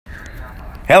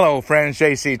Hello friends,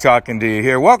 JC talking to you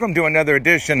here. Welcome to another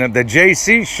edition of the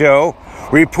JC Show,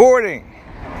 reporting,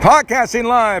 podcasting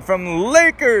live from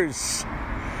Lakers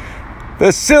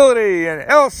facility in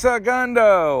El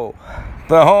Segundo,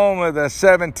 the home of the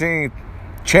 17th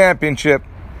championship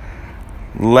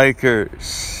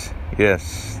Lakers.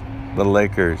 Yes, the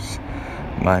Lakers.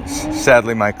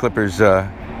 Sadly, my Clippers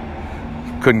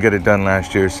couldn't get it done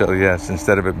last year, so yes,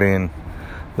 instead of it being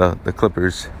the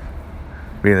Clippers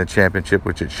being the championship,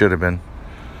 which it should have been,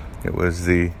 it was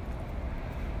the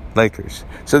Lakers.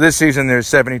 So this season there's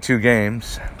 72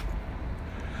 games.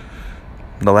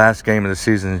 The last game of the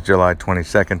season is July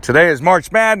 22nd. Today is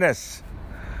March Madness,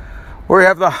 where we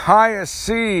have the highest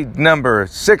seed number,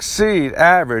 6 seed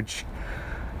average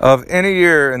of any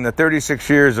year in the 36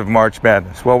 years of March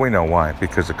Madness. Well, we know why,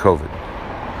 because of COVID.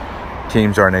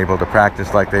 Teams aren't able to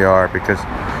practice like they are because,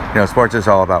 sports is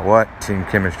all about what? Team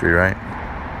chemistry, right?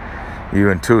 You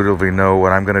intuitively know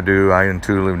what I'm going to do. I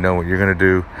intuitively know what you're going to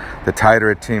do. The tighter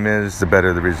a team is, the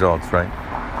better the results, right?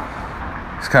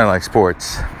 It's kind of like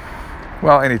sports.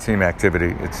 Well, any team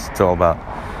activity, it's all about,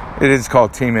 it is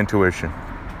called team intuition.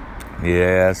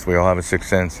 Yes, we all have a sixth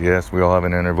sense. Yes, we all have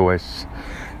an inner voice.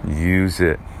 Use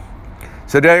it.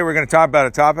 So today we're going to talk about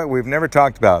a topic we've never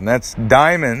talked about, and that's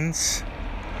diamonds.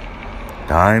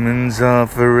 Diamonds are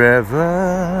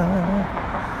forever.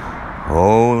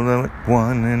 Hold it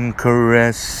one and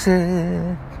caress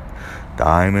it.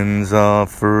 Diamonds are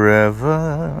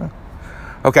forever.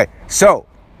 Okay, so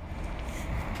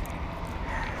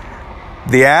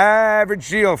the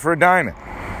average yield for a diamond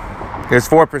is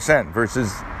 4%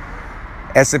 versus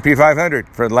S&P 500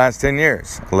 for the last 10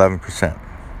 years, 11%.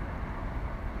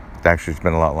 Actually, it's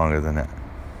been a lot longer than that.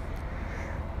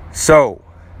 So,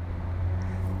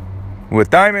 with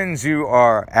diamonds, you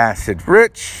are asset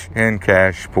rich and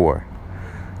cash poor.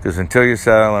 Because until you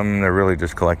sell them, they're really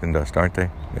just collecting dust, aren't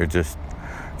they? They're just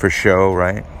for show,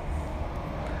 right?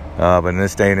 But in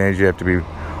this day and age, you have to be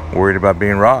worried about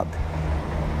being robbed.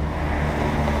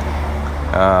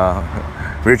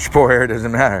 Rich, poor, hair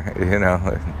doesn't matter,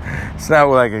 It's not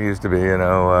like it used to be, you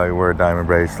wear a diamond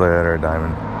bracelet or a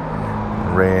diamond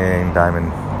ring, diamond,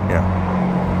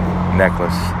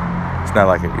 necklace. It's not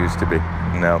like it used to be.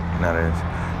 No, not it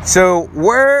is. So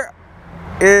where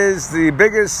is the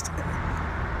biggest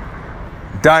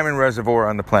diamond reservoir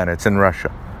on the planet? It's in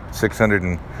Russia.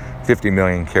 650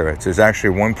 million carats. There's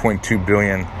actually 1.2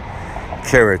 billion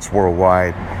carats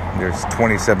worldwide. There's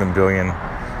 27 billion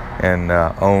in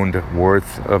owned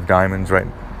worth of diamonds right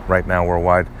now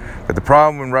worldwide. But the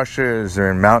problem in Russia is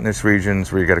they're in mountainous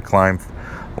regions where you got to climb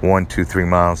 1, 2, 3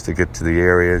 miles to get to the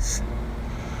areas.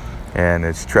 And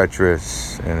it's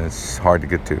treacherous and it's hard to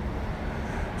get to.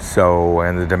 So,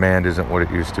 and the demand isn't what it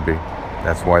used to be.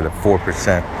 That's why the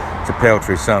 4%, it's a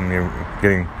paltry sum. You're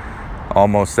getting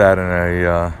almost that in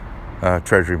a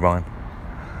treasury bond.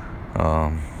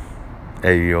 A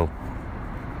yield.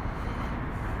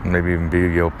 Maybe even B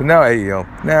yield. But no, A yield.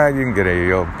 Nah, you can get A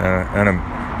yield. And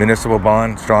a municipal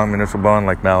bond, strong municipal bond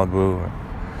like Malibu or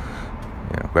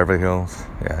Beverly Hills.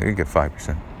 Yeah, you can get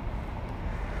 5%.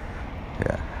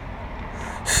 Yeah.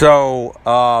 So,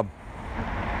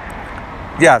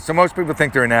 so most people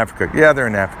think they're in Africa. Yeah, they're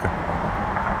in Africa.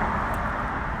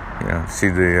 See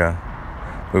the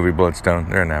movie Bloodstone,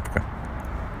 they're in Africa.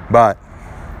 But,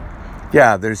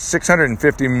 there's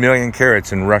 650 million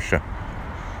carats in Russia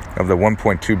of the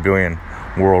 1.2 billion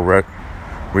world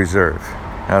reserve.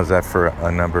 How's that for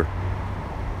a number?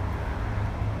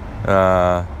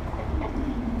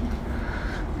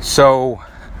 So,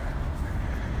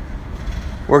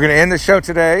 we're going to end the show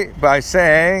today by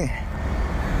saying,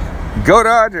 go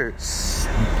Dodgers,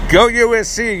 go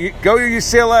USC, go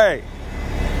UCLA.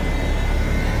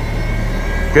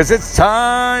 Because it's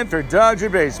time for Dodger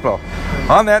baseball.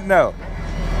 On that note,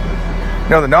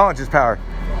 the knowledge is power.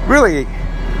 Really,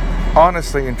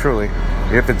 honestly and truly,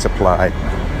 if it's applied.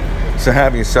 So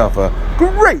have yourself a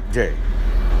great day.